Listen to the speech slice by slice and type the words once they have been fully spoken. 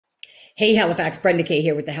Hey, Halifax, Brenda Kay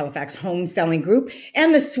here with the Halifax Home Selling Group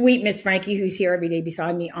and the sweet Miss Frankie, who's here every day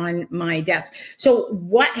beside me on my desk. So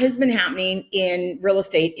what has been happening in real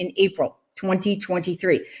estate in April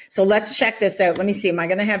 2023? So let's check this out. Let me see. Am I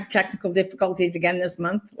going to have technical difficulties again this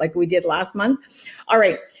month like we did last month? All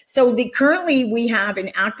right. So currently we have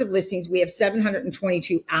in active listings, we have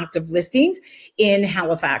 722 active listings in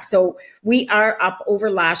Halifax. So we are up over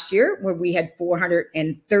last year where we had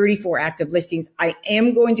 434 active listings. I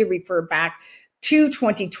am going to refer back to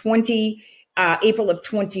 2020, April of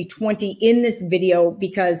 2020 in this video,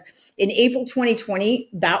 because in April 2020,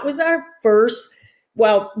 that was our first.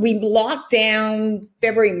 Well, we locked down.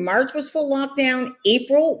 February, March was full lockdown.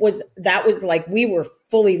 April was like we were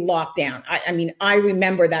fully locked down. I mean, I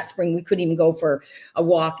remember that spring we couldn't even go for a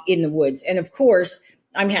walk in the woods. And of course,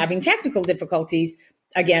 I'm having technical difficulties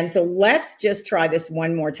again. So let's just try this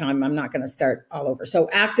one more time. I'm not going to start all over. So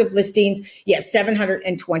active listings, yes,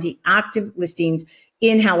 720 active listings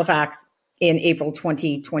in Halifax in April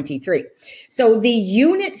 2023. So the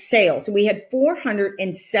unit sales, we had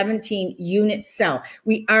 417 units sell.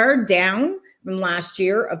 We are down from last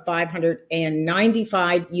year of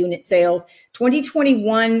 595 unit sales.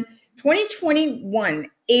 2021,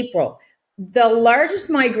 April, the largest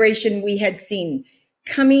migration we had seen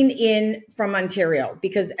coming in from Ontario,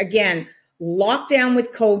 because again, lockdown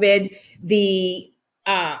with COVID, the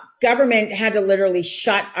government had to literally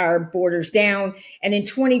shut our borders down. And in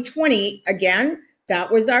 2020, again,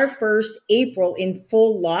 that was our first April in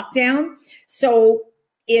full lockdown. So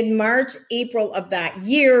in March, April of that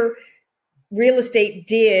year, real estate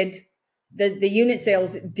the unit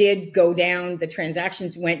sales did go down. The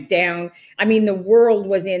transactions went down. I mean, the world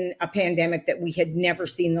was in a pandemic that we had never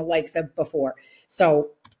seen the likes of before.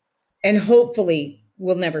 So, and hopefully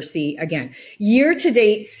we'll never see again.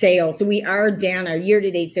 Year-to-date sales, so we are down. Our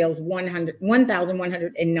year-to-date sales,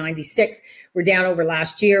 1,196. We're down over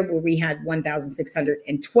last year where we had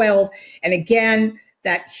 1,612. And again,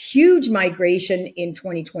 that huge migration in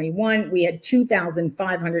 2021, we had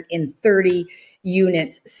 2,530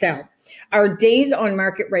 units sell. Our days on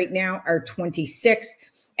market right now are 26.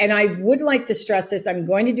 And I would like to stress this. I'm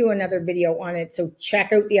going to do another video on it. So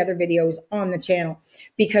check out the other videos on the channel,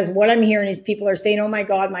 because what I'm hearing is people are saying, oh my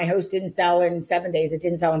God, my house didn't sell in 7 days. It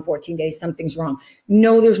didn't sell in 14 days. Something's wrong.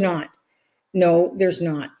 No, there's not. No, there's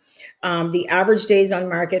not. The average days on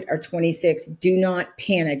market are 26. Do not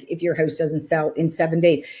panic if your house doesn't sell in 7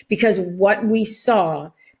 days, because what we saw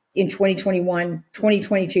in 2021,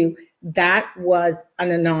 2022, that was an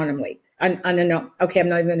anomaly. Okay, I'm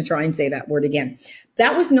not even going to try and say that word again.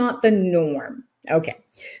 That was not the norm. Okay,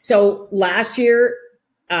 so last year,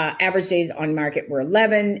 average days on market were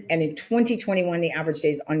 11, and in 2021, the average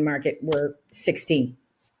days on market were 16.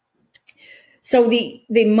 So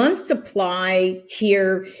the month supply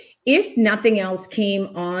here, if nothing else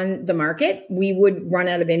came on the market, we would run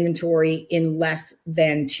out of inventory in less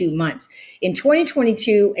than 2 months. In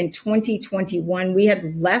 2022 and 2021, we had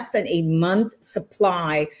less than a month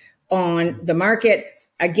supply on the market.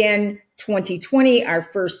 Again, 2020, our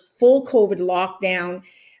first full COVID lockdown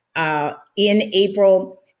in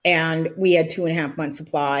April, and we had 2.5 months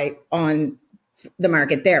supply on the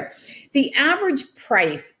market there. The average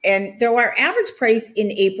price, and though our average price in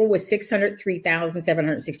April was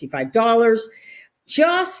 $603,765,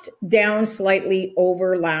 just down slightly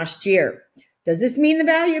over last year. Does this mean the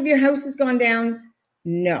value of your house has gone down?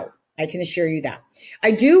 No, I can assure you that.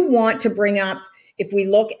 I do want to bring up, if we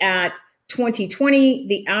look at 2020,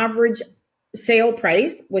 the average sale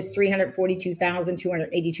price was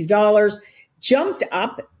 $342,282, jumped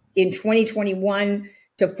up in 2021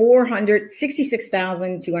 to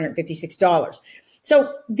 $466,256.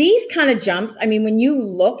 So these kind of jumps, I mean, when you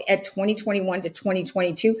look at 2021 to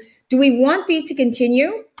 2022, do we want these to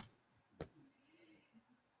continue?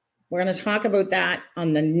 We're going to talk about that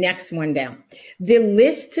on the next one down. The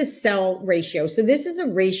list to sell ratio. So this is a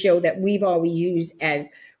ratio that we've always used as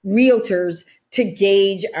realtors to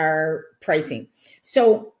gauge our pricing.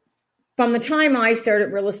 So from the time I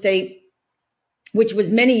started real estate, which was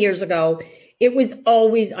many years ago, it was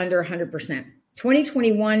always under 100%.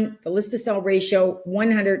 2021, the list to sell ratio,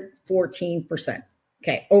 114%.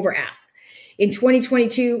 Okay, over ask. In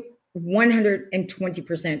 2022,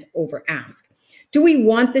 120% over ask. Do we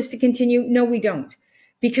want this to continue? No, we don't,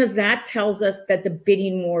 because that tells us that the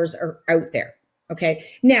bidding wars are out there. Okay.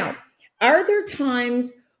 Now, are there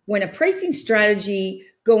times when a pricing strategy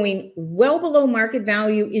going well below market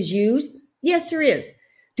value is used? Yes, there is.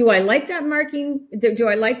 Do I like that do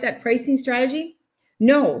I like that pricing strategy?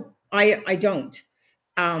 No, I don't.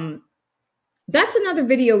 That's another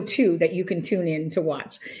video too that you can tune in to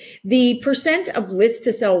watch. The percent of list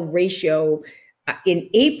to sell ratio in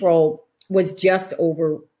April was just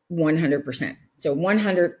over 100%. So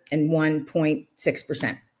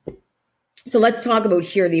 101.6%. So let's talk about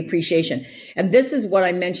here the appreciation. And this is what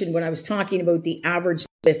I mentioned when I was talking about the average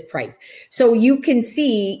list price. So you can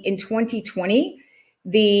see in 2020,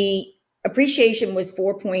 the appreciation was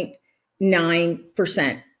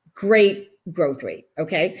 4.9%. Great growth rate.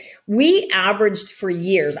 Okay. We averaged for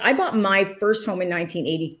years. I bought my first home in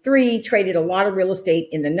 1983, traded a lot of real estate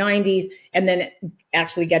in the 90s, and then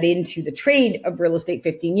actually got into the trade of real estate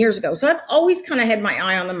 15 years ago. So I've always kind of had my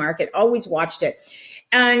eye on the market, always watched it.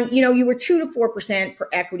 And, you know, you were 2 to 4% per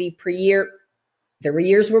equity per year. There were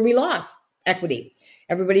years where we lost equity.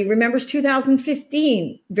 Everybody remembers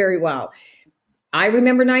 2015 very well. I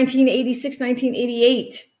remember 1986,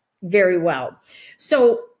 1988 very well.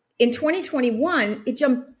 So in 2021, it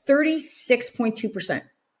jumped 36.2%.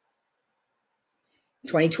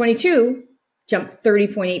 2022 jumped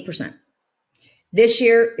 30.8%. This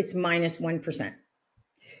year, it's minus 1%.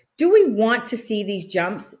 Do we want to see these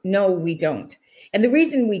jumps? No, we don't. And the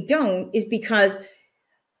reason we don't is because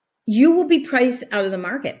you will be priced out of the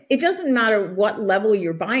market. It doesn't matter what level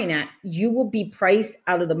you're buying at. You will be priced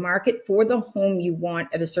out of the market for the home you want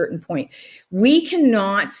at a certain point. We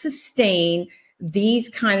cannot sustain these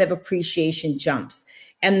kind of appreciation jumps,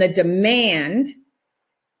 and the demand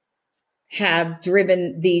have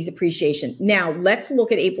driven these appreciation. Now, let's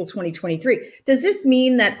look at April 2023. Does this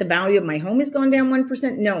mean that the value of my home has gone down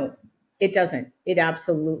 1%? No, it doesn't. It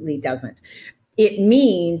absolutely doesn't. It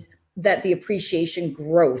means that the appreciation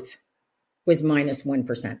growth was minus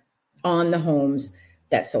 1% on the homes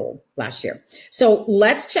that sold last year. So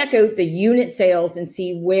let's check out the unit sales and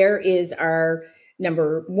see where is our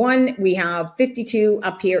number one. We have 52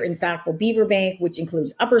 up here in Sackville Beaverbank, which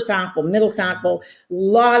includes Upper Sackville, Middle Sackville, a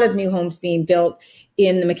lot of new homes being built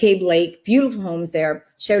in the McCabe Lake, beautiful homes there.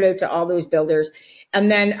 Shout out to all those builders.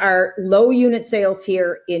 And then our low unit sales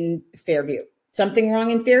here in Fairview. Something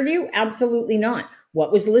wrong in Fairview? Absolutely not.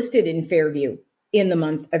 What was listed in Fairview in the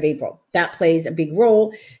month of April? That plays a big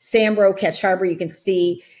role. Sambro, Ketch Harbor, you can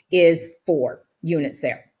see is 4 units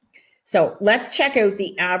there. So let's check out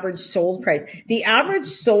the average sold price. The average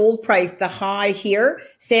sold price, the high here,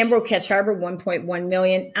 Sambro, Ketch Harbor, 1.1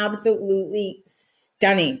 million. Absolutely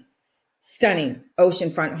stunning, stunning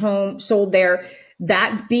oceanfront home sold there.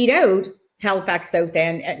 That beat out Halifax South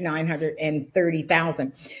End at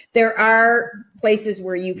 930,000. There are places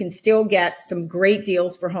where you can still get some great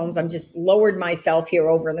deals for homes. I'm just lowered myself here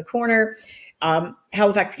over in the corner.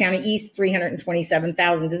 Halifax County East,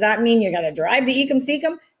 327,000. Does that mean you got to drive to Ecom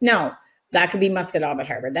Seacom? No, that could be Musquodoboit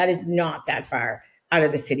Harbor. That is not that far out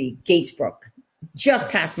of the city. Gatesbrook, just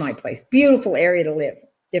past my place. Beautiful area to live,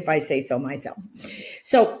 if I say so myself.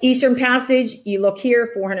 So Eastern Passage, you look here,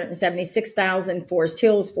 476,000. Forest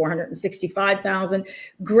Hills, 465,000.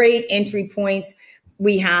 Great entry points.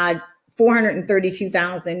 We had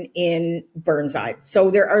 432,000 in Burnside.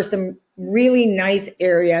 So there are some really nice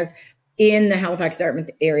areas in the Halifax-Dartmouth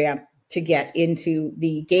area to get into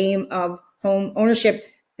the game of home ownership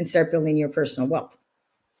and start building your personal wealth.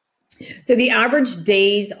 So the average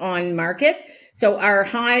days on market. So our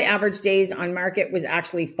high average days on market was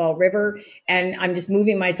actually Fall River. And I'm just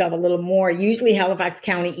moving myself a little more. Usually Halifax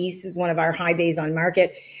County East is one of our high days on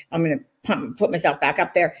market. I'm going to put myself back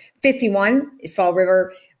up there. 51, Fall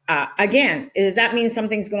River. Again, does that mean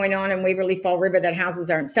something's going on in Waverly Fall River that houses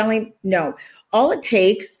aren't selling? No. All it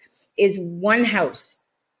takes is one house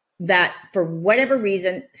that for whatever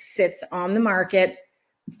reason sits on the market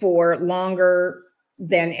for longer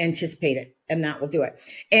than anticipated, and that will do it.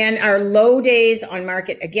 And our low days on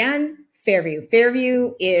market, again, Fairview.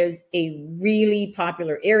 Fairview is a really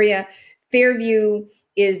popular area. Fairview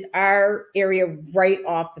is our area right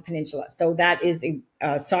off the peninsula. So that is a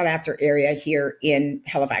sought after area here in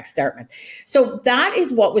Halifax-Dartmouth. So that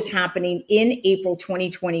is what was happening in April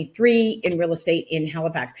 2023 in real estate in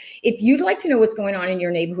Halifax. If you'd like to know what's going on in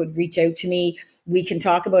your neighborhood, reach out to me. We can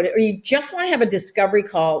talk about it. Or you just want to have a discovery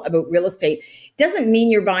call about real estate. Doesn't mean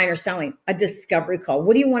you're buying or selling. A discovery call.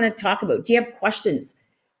 What do you want to talk about? Do you have questions?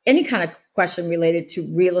 Any kind of question related to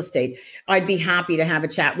real estate, I'd be happy to have a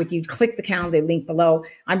chat with you. Click the calendar link below.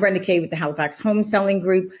 I'm Brenda Kay with the Halifax Home Selling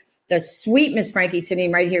Group. The sweet Miss Frankie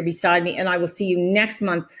sitting right here beside me, and I will see you next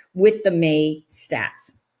month with the May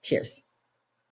stats. Cheers.